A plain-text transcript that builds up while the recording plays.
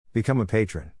Become a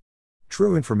patron.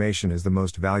 True information is the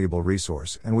most valuable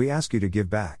resource, and we ask you to give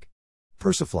back.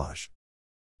 Persiflage.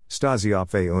 STASI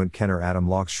Opfe und Kenner Adam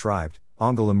Laux schreibt,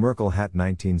 Angela Merkel hat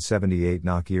 1978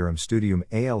 nach ihrem Studium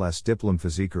als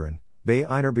Diplom-Physikerin, bei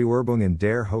einer Bewerbung in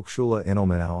der Hochschule in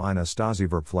Ilmenau eine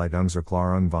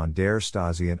Stasi-Verpflichtungserklärung von der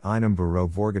Stasi in einem Büro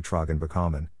vorgetragen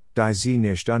bekommen, die sie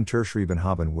nicht unterschrieben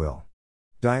haben will.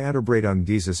 Die Unterbreitung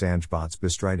dieses Angebots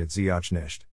bestreitet sie auch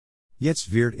nicht.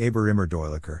 Jetzt wird aber immer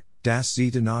deutlicher, dass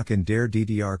sie danach in der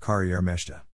DDR Karriere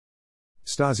möchte.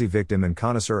 Stasi-Victim and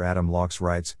connoisseur Adam Laux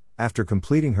writes, after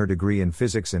completing her degree in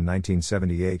physics in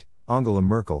 1978, Angela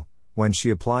Merkel, when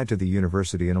she applied to the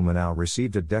university in Ilmenau,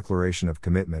 received a declaration of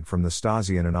commitment from the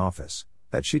Stasi in an office,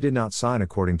 that she did not sign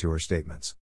according to her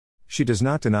statements. She does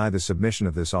not deny the submission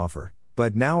of this offer,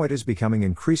 but now it is becoming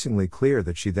increasingly clear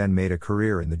that she then made a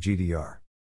career in the GDR.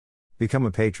 Become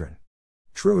a patron.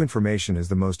 True information is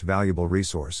the most valuable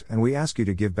resource, and we ask you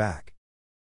to give back.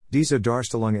 Diese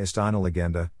Darstellung ist eine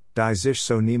Legende, die sich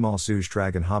so niemals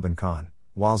zutragen haben kann,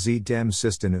 weil sie dem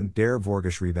System und der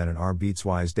vorgeschriebenen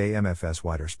Arbeitsweise des MFS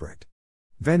widerspricht.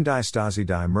 Wenn die Stasi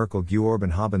die Merkel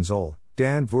georben haben soll,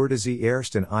 dann wurde sie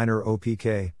erst in einer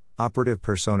OPK, Operative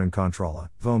Personenkontrolle,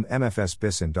 vom MFS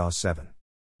bis in das 7.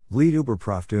 Glied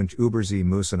überprüft und über sie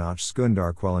müssen auch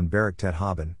Skundarquellen berichtet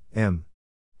haben,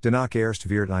 Danach erst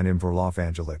wird ein Verlauf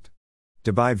angelegt.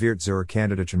 Dabei wird zur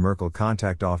Kandidatin Merkel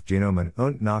Kontakt aufgenommen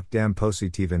und nach dem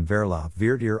positiven Verlauf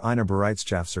wird ihr eine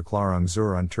Bereitschaftserklärung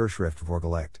zur Unterschrift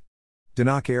vorgelegt.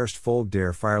 Danach erst folgt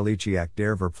der feierliche Akt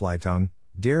der Verpflichtung,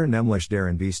 der nämlich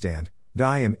deren Bestand,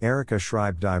 die im Erika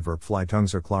schreibt die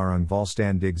Verpflichtungserklärung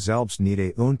vollständig selbst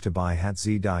niede und dabei hat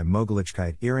sie die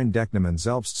Möglichkeit ihren Decknamen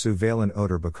selbst zu wählen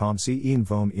oder bekommt sie ihn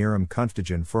vom ihrem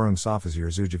künftigen Führungsoffizier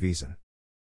zugewiesen.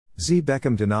 Sie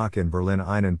bekommt danach in Berlin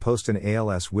einen Posten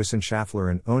als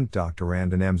Wissenschaftlerin und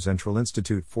Doktorandin am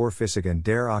Zentralinstitut für Physik in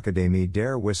der Akademie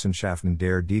der Wissenschaften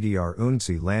der DDR und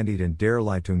sie landet in der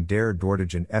Leitung der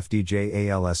dortigen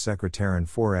FDJ als Sekretärin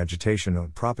für Agitation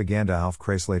und Propaganda auf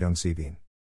Kreisleitung 7.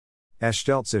 Es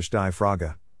stellt sich die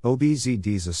Frage, ob sie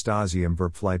diese Stasi im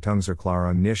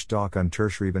Verpflichtungserklärung nicht doch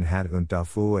unterschrieben hat und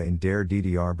dafür in der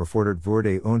DDR befördert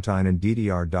wurde und einen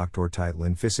DDR-Doktortitel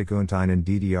in Physik und einen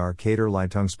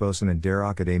DDR-Kaderleitungsposten in der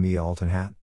Akademie erhalten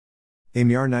hat. Im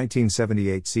Jahr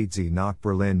 1978 zieht sie nach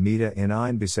Berlin Miete in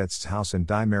ein besetztes Haus in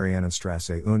die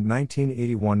Mariannenstraße und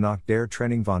 1981 nach der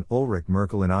Trennung von Ulrich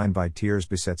Merkel in ein bei Tiers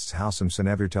besetztes Haus im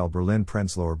Sonneviertel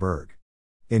Berlin-Prenzlauer Berg.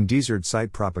 In dieser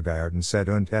Zeit propagierten Set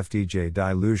und FDJ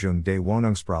die Lösung des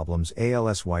Wohnungsproblems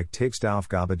als wichtigste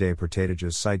Aufgabe des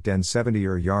Parteitages seit den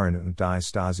 70er Jahren und die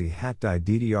Stasi hat die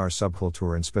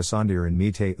DDR-Subkultur insbesondere in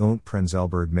Mitte und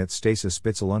Prenzlberg mit Stasi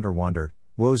Spitzel unterwandert,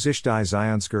 wo sich die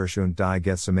Zionskirche und die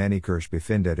Gethsemane-Kirche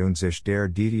befindet und sich der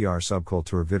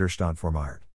DDR-Subkultur Widerstand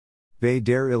formiert. Bei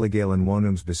der illegalen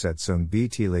Wohnungsbesetzung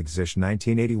beteiligt sich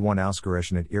 1981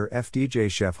 ausgerechnet ihr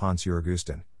FDJ-Chef Hans-Jürgen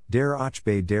Gusten, der auch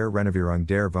bei der Renovierung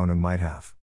der Wohnung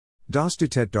mithalf. Das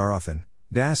deutet daraufhin,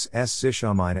 dass es sich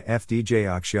eine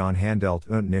FDJ-Aktion handelt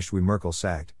und nicht wie Merkel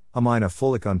sagt, eine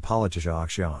völlig unpolitische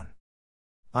Aktion.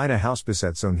 Eine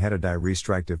Hausbesetzung hätte die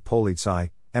restrictive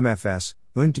Polizei, MFS,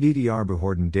 und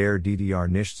DDR-Behörden der DDR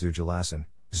nicht zugelassen,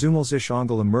 zumal sich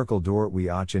Angela Merkel dort wie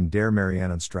auch in der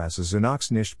Mariannenstraße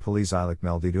zunächst nicht polizeilich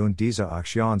meldet und diese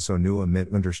Aktion so nur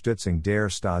mit Unterstützung der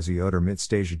Stasi oder mit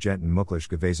Stasi-Agenten möglich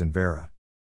gewesen wäre.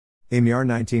 Im Jahr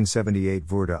 1978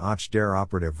 wurde auch der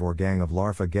Operative Vorgang of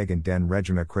Larva gegen den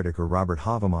Regimekritiker Robert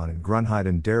Havemann in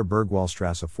Grünheiden der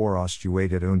Bergwallstraße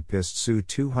vorausgestellt und bis zu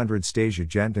 200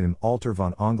 Stasi-Agenten im Alter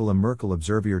von Angela Merkel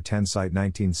observierten seit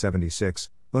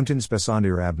 1976, und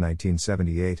insbesondere ab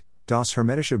 1978, das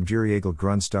hermetische Buriegel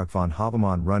Grundstück von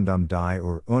Havemann rund die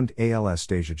und als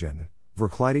Stasi-Agenten,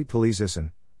 verkleidet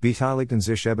Polizisten, beteiligten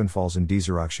sich ebenfalls in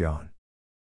dieser Aktion.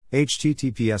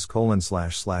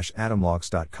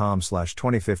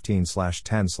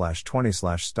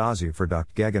 https://adamlogs.com/2015/10/20/Stasi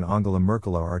Verdacht gegen Angela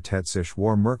Merkel artet sich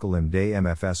war Merkel im des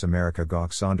MFS Amerika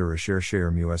gach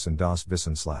Sonderrecherche müssen das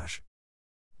Wissen/.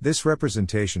 This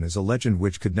representation is a legend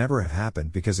which could never have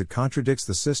happened because it contradicts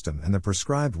the system and the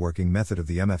prescribed working method of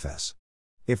the MFS.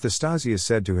 If the Stasi is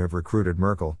said to have recruited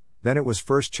Merkel, then it was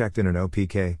first checked in an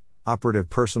OPK, operative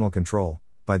personal control,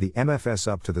 by the MFS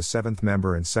up to the 7th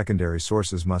member, and secondary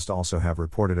sources must also have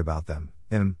reported about them.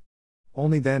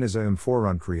 Only then is a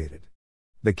Vorrun created.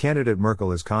 The candidate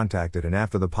Merkel is contacted, and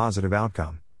after the positive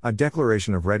outcome, a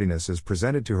declaration of readiness is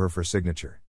presented to her for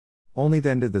signature. Only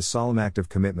then did the solemn act of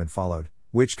commitment followed,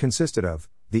 which consisted of,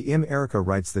 the Erika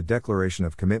writes the declaration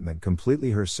of commitment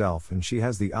completely herself, and she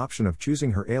has the option of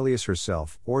choosing her alias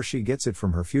herself, or she gets it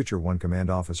from her future one command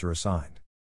officer assigned.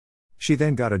 She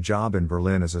then got a job in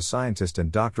Berlin as a scientist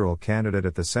and doctoral candidate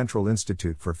at the Central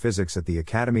Institute for Physics at the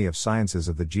Academy of Sciences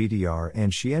of the GDR,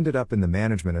 and she ended up in the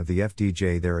management of the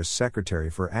FDJ there as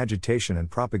Secretary for Agitation and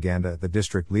Propaganda at the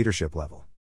district leadership level.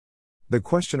 The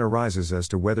question arises as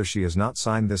to whether she has not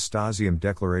signed this Stasium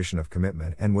Declaration of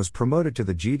Commitment and was promoted to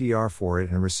the GDR for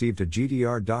it and received a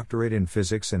GDR doctorate in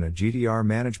physics and a GDR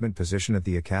management position at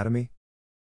the Academy.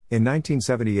 In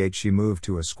 1978 she moved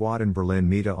to a squad in Berlin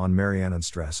Mitte on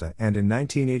Mariannenstrasse, and in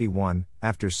 1981,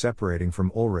 after separating from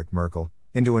Ulrich Merkel,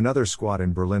 into another squad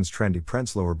in Berlin's trendy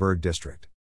Prenzlauer Berg district.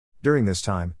 During this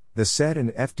time, the SED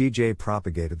and FDJ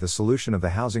propagated the solution of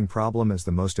the housing problem as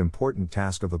the most important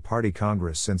task of the party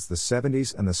congress since the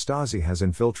 70s, and the Stasi has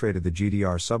infiltrated the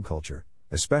GDR subculture,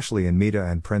 especially in Mitte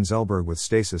and Prenzlberg with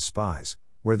Stasis spies,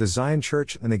 where the Zion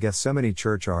Church and the Gethsemane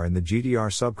Church are in the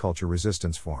GDR subculture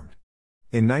resistance formed.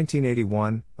 In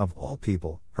 1981, of all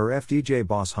people, her FDJ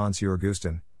boss Hans-Jörg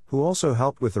Gusten, who also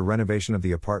helped with the renovation of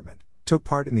the apartment, took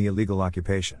part in the illegal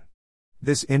occupation.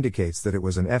 This indicates that it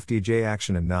was an FDJ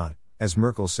action and not, as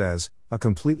Merkel says, a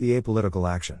completely apolitical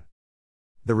action.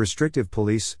 The restrictive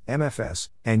police, MFS,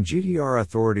 and GDR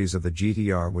authorities of the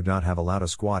GDR would not have allowed a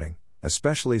squatting,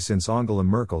 especially since Angela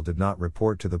Merkel did not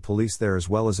report to the police there as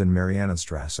well as in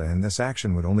Mariannenstrasse, and this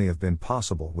action would only have been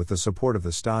possible with the support of the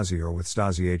Stasi or with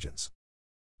Stasi agents.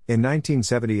 In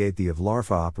 1978 the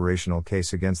Avlarfa operational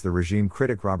case against the regime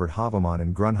critic Robert Havemann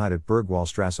in Grünheit at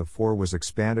Bergwallstrasse 4 was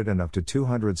expanded, and up to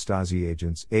 200 Stasi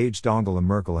agents aged Angela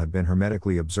Merkel had been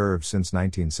hermetically observed since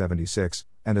 1976,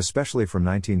 and especially from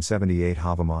 1978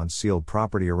 Havemann sealed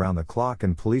property around the clock,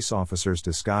 and police officers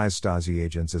disguised Stasi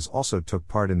agents as also took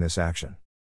part in this action.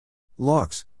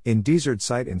 Logs, in dieser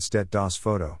Zeit entsteht das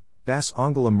Foto, das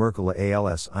Angela Merkel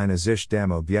als eine sich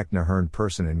dem Objekt nahende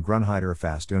Person in Grünheit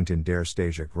erfasst und in der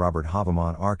Stasi Robert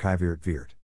Havemann archiviert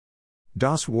wird.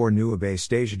 Das war nur bei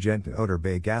Stasi-Agenten oder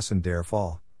bei Gassen der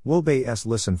Fall, wobei es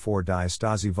Listen vor die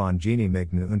Stasi von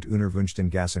Genehmigten und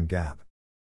unerwünschten Gassen gab.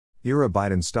 Ihre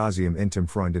beiden Stasi im Intim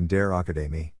Freund in der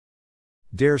Akademie.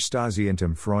 Der Stasi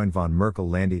Intim Freund von Merkel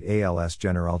landet als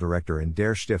Generaldirektor in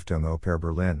der Stiftung Oper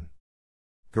Berlin.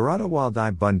 Gerade weil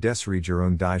die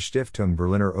Bundesregierung die Stiftung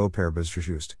Berliner Oper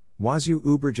beschützt, was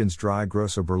übrigens drei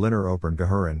große Berliner Opern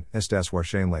gehören, ist es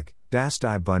wahrscheinlich, dass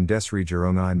die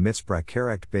Bundesregierung ein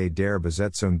Mitspracherecht bei der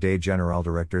Besetzung des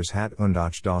Generaldirektors hat und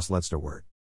auch das letzte Wort.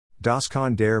 Das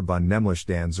kann der Bund nämlich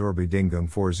dann zur Bedingung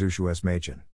für solches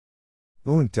Mädchen.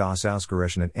 Und das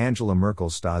ausgerechnet Angela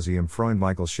Merkels Stasi im Freund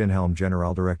Michael Schinhelm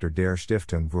Generaldirektor der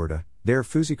Stiftung wurde, der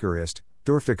Physiker ist,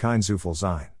 dürfte kein Zufall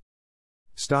sein.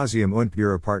 Stasium und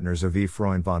Büropartners wie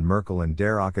Freund von Merkel in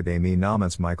der Akademie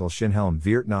namens Michael Schinhelm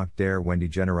wird nach der Wendy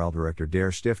Generaldirektor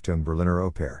der Stiftung Berliner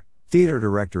Oper,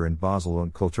 Theaterdirektor in Basel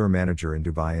und Kulturmanager in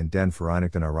Dubai in den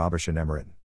Vereinigten Arabischen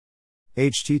Emiraten.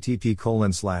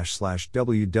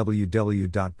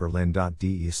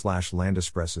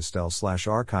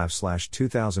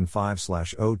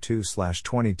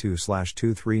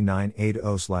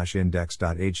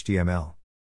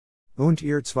 Und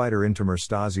ihr zweiter intimer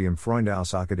Stasi im Freund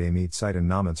aus Akademie Zeiten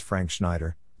namens Frank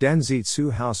Schneider, den Sie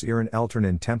zu Haus ihren Eltern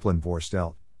in Tempeln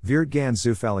vorstellt, wird ganz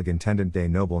zufällig Intendant des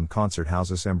Noblen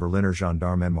Konzerthauses am Berliner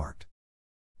Gendarmenmarkt.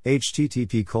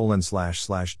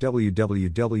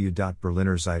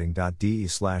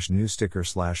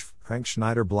 http://www.berlinerzeitung.de/newsticker/Frank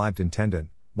Schneider bleibt Intendant,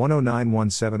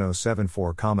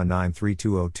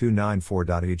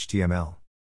 109170744,9320294.html.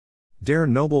 Der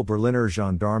Nobel Berliner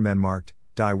Gendarmenmarkt,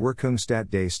 Die Wirkungstat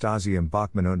des Stasi im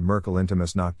Bachmann und Merkel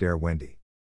Intimus nach der Wendy.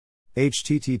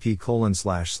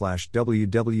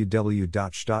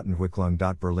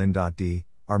 http://www.stadtentwicklung.berlin.de,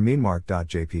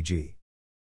 armenmark.jpg.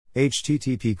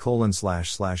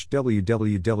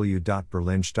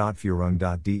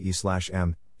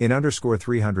 http://www.berlinstadtführung.de/m,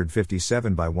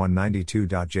 in_357 by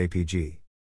 192.jpg.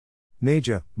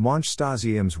 Neja, manch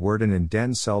Stasiums werden in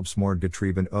den Selbstmord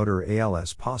getrieben oder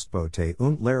als Postbote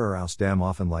und Lehrer aus dem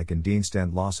offenlichen Dienst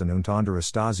entlassen und andere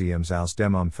Stasiums aus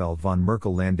dem Umfeld von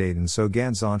Merkel landeten so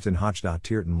ganz unten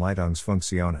hochdatierten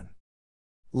Leitungsfunktionen.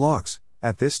 Logs,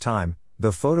 at this time,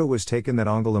 the photo was taken that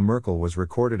Angela Merkel was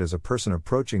recorded as a person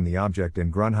approaching the object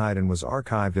in Grünheit and was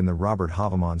archived in the Robert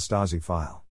Havemann Stasi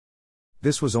file.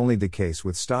 This was only the case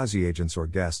with Stasi agents or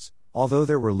guests, although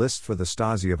there were lists for the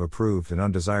Stasi of approved and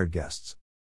undesired guests.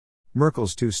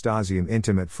 Merkel's two Stasi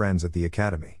intimate friends at the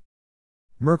Academy.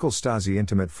 Merkel's Stasi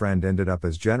intimate friend ended up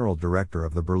as general director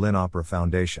of the Berlin Opera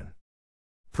Foundation.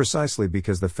 Precisely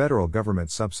because the federal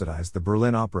government subsidized the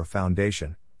Berlin Opera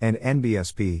Foundation, and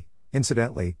NBSP,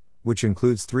 incidentally, which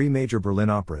includes 3 major Berlin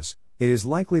operas, it is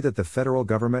likely that the federal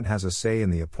government has a say in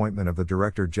the appointment of the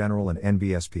Director General and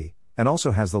NBSP, and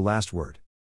also has the last word.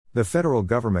 The federal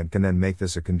government can then make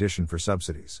this a condition for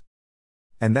subsidies.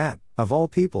 And that, of all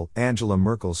people, Angela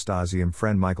Merkel's Stasi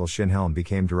friend Michael Schinhelm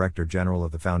became Director General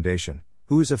of the foundation,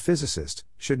 who is a physicist,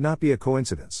 should not be a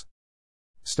coincidence.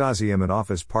 Stasi and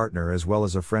office partner as well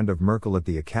as a friend of Merkel at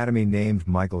the Academy named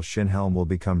Michael Schinhelm will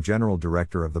become General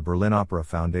Director of the Berlin Opera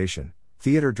Foundation,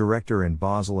 Theater Director in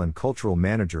Basel and Cultural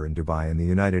Manager in Dubai in the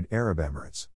United Arab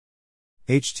Emirates.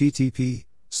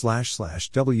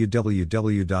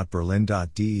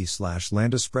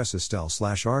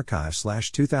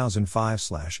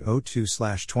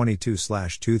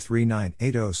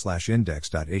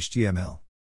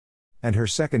 And her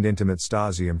second intimate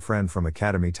Stasi friend from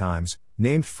Academy Times,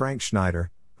 named Frank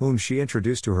Schneider, whom she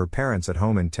introduced to her parents at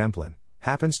home in Templin,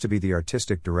 happens to be the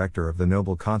artistic director of the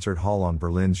Nobel Concert Hall on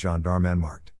Berlin's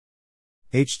Gendarmenmarkt.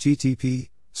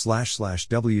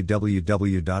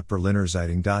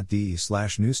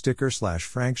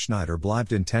 http://www.berlinerzeitung.de/newsticker/Frank Schneider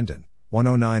bleibt Intendant,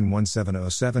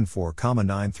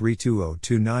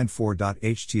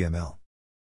 109170744,9320294.html.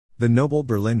 The Nobel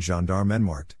Berlin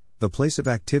Gendarmenmarkt, the place of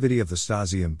activity of the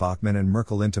Stasi and Bachmann and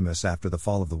Merkel intimates after the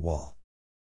fall of the wall.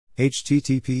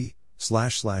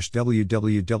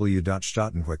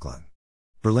 http://www.stadtentwicklung.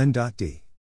 Berlin.de.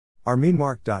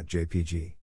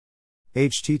 Armenmark.jpg.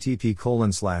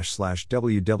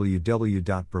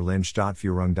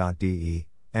 http://www.berlinstadtführung.de,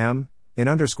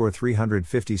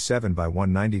 m/357 by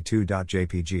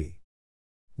 192.jpg.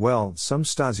 Well, some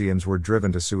Stasiims were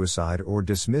driven to suicide or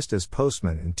dismissed as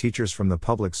postmen and teachers from the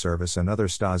public service, and other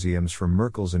Stasiims from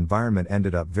Merkel's environment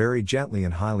ended up very gently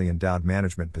in highly endowed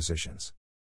management positions.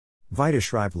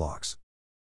 Weiterschreiblogs.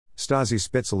 Stasi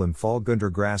Spitzel im Fall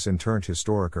Günter Grass Enthüllt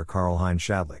Historiker Karl-Heinz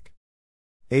Schadlich.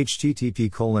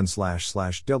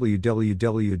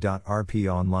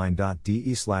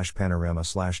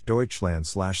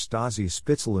 http://www.rponline.de/panorama/Deutschland/Stasi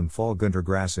Spitzel im Fall Günter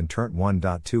Grass Enthüllt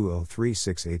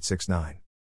 1.2036869.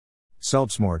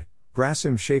 Selbstmord, Grass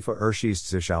im Schäfer erschießt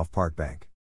sich auf Parkbank.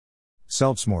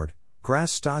 Selbstmord,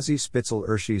 Grass Stasi Spitzel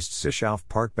erschießt sich auf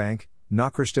Parkbank,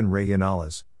 Nachrichten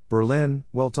Regionales, Berlin,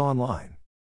 Welt Online.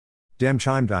 Dem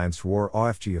Chiemdienst war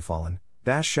aufgefallen,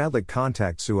 das Schadlich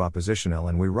Kontakt zu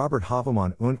Oppositionellen wie Robert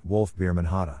Havemann und Wolf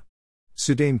Biermann hatte.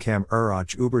 Zudem kam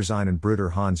auch über seinen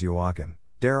Bruder Hans Joachim,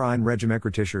 der ein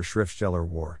regimekritischer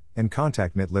Schriftsteller war, in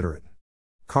Kontakt mit Literaten.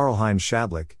 Karl-Heinz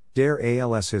Schadlich, der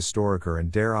als-Historiker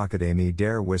und der Akademie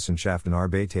der Wissenschaften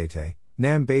arbeitete,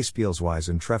 nahm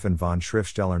beispielsweise Treffen von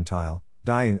Schriftstellern teil,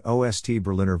 die in Ost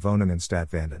Berliner Wohnungen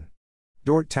stattfanden.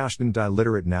 Dort tauschten die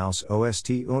Literaten aus Ost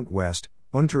und West,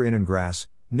 unter ihnen Grass,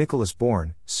 Nicholas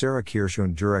Born, Sarah Kirsch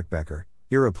und Jurek Becker,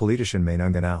 ihre politischen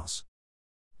Meinungen aus.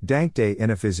 Dank des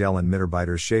inoffiziellen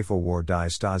Mitarbeiterschaft war die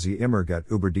Stasi immer gut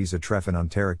über diese Treffen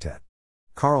unterrichtet.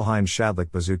 Karl-Heinz Schadlich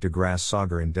besuchte Grass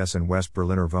sogar in dessen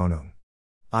West-Berliner Wohnung.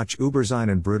 Auch über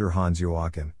seinen Bruder Hans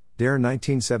Joachim, der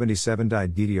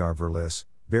 1977 die DDR verließ,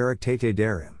 berichtete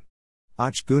der ihm.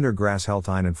 Auch Günter Grass hält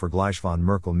einen Vergleich von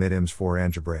Merkel mit ihm vor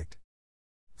angebracht.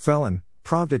 Felon,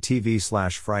 Pravda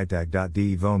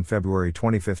TV/Freitag.de vom February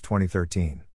 25,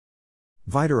 2013.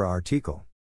 Weitere Artikel.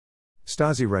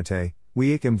 Stasi Rete,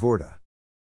 wie ich im wurde.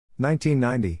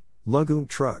 1990, Lug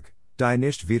Trug, die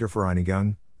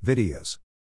Nicht-Wiedervereinigung, Videos.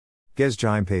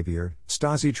 Geheimpapier,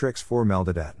 Stasi-Tricks vor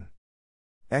Meldedaten.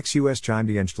 Ex-US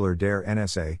Geheimdienstler der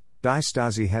NSA, die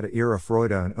Stasi hatte ihre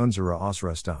Freude an unserer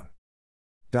Ausrüstung.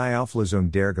 Die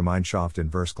Auflösung der Gemeinschaft in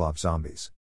Versklav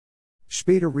Zombies.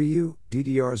 Später Ryu,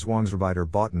 DDR Zwangsarbeiter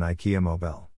bauten IKEA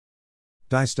Mobile.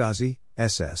 Die Stasi,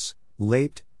 SS,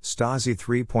 lebt, Stasi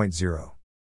 3.0.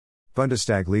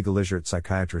 Bundestag legalisiert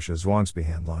psychiatrische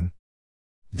Zwangsbehandlung.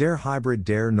 Der Hybrid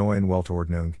der neuen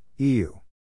Weltordnung, EU.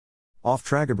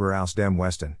 Auftraggeber aus dem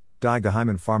Westen, die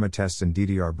geheimen Pharmatests in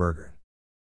DDR Bürgern.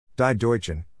 Die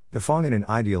Deutschen, gefangen in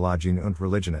Ideologien und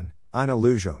Religionen, eine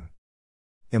Illusion.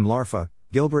 Im Larva,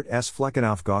 Gilbert S.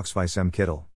 Fleckenauf Goxweisem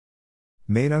Kittel.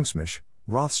 Meinungsmisch,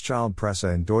 Rothschild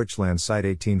Presse in Deutschland seit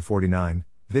 1849,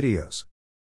 Videos.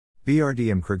 BRD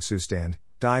im Kriegszustand,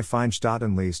 die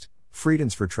Feinstaaten liest,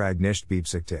 Friedensvertrag nicht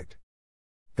beabsichtigt.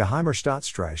 Geheimer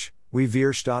Staatsstreich, wie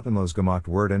wir staatenlos gemacht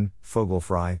wurden,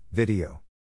 Vogelfrei, Video.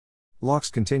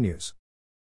 Lox continues.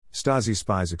 Stasi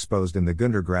spies exposed in the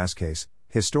Günter Grass case,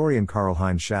 historian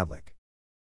Karl-Heinz Schadlich.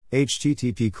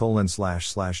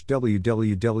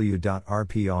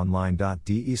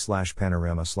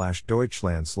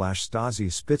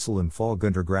 http://www.rponline.de/panorama/Deutschland/Stasi Spitzel im Fall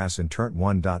Günter Grass Enthüllt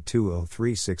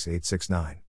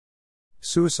 1.2036869.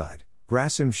 Suicide,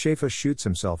 Grass im Schäfer shoots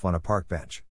himself on a park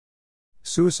bench.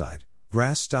 Suicide,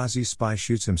 Grass Stasi spy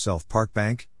shoots himself park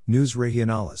bank, News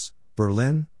Regionales,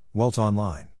 Berlin, Welt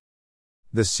Online.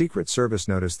 The Secret Service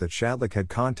noticed that Schadlich had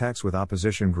contacts with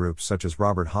opposition groups such as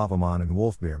Robert Havemann and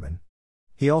Wolf Biermann.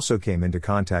 He also came into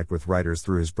contact with writers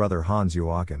through his brother Hans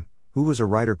Joachim, who was a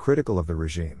writer critical of the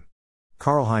regime.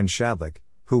 Karl-Heinz Schadlich,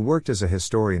 who worked as a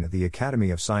historian at the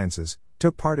Academy of Sciences,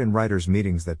 took part in writers'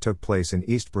 meetings that took place in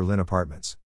East Berlin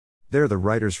apartments. There the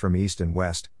writers from East and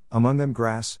West, among them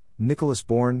Grass, Nicholas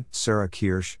Born, Sarah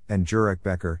Kirsch, and Jurek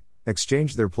Becker,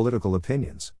 exchanged their political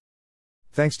opinions.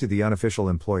 Thanks to the unofficial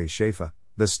employee Schaefer,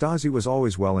 the Stasi was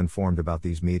always well informed about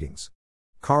these meetings.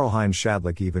 Karl-Heinz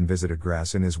Schadlich even visited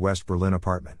Grass in his West Berlin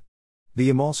apartment. The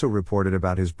IM also reported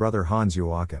about his brother Hans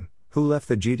Joachim, who left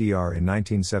the GDR in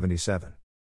 1977.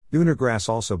 Gunnar Grass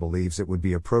also believes it would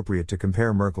be appropriate to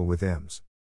compare Merkel with IMS.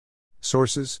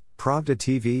 Sources: Pravda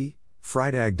TV,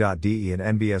 Freitag.de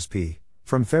and NBSP,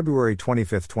 from February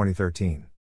 25, 2013.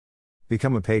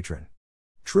 Become a patron.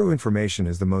 True information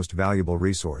is the most valuable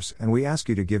resource, and we ask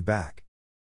you to give back.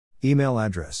 Email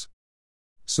address.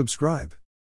 Subscribe.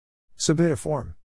 Submit a form.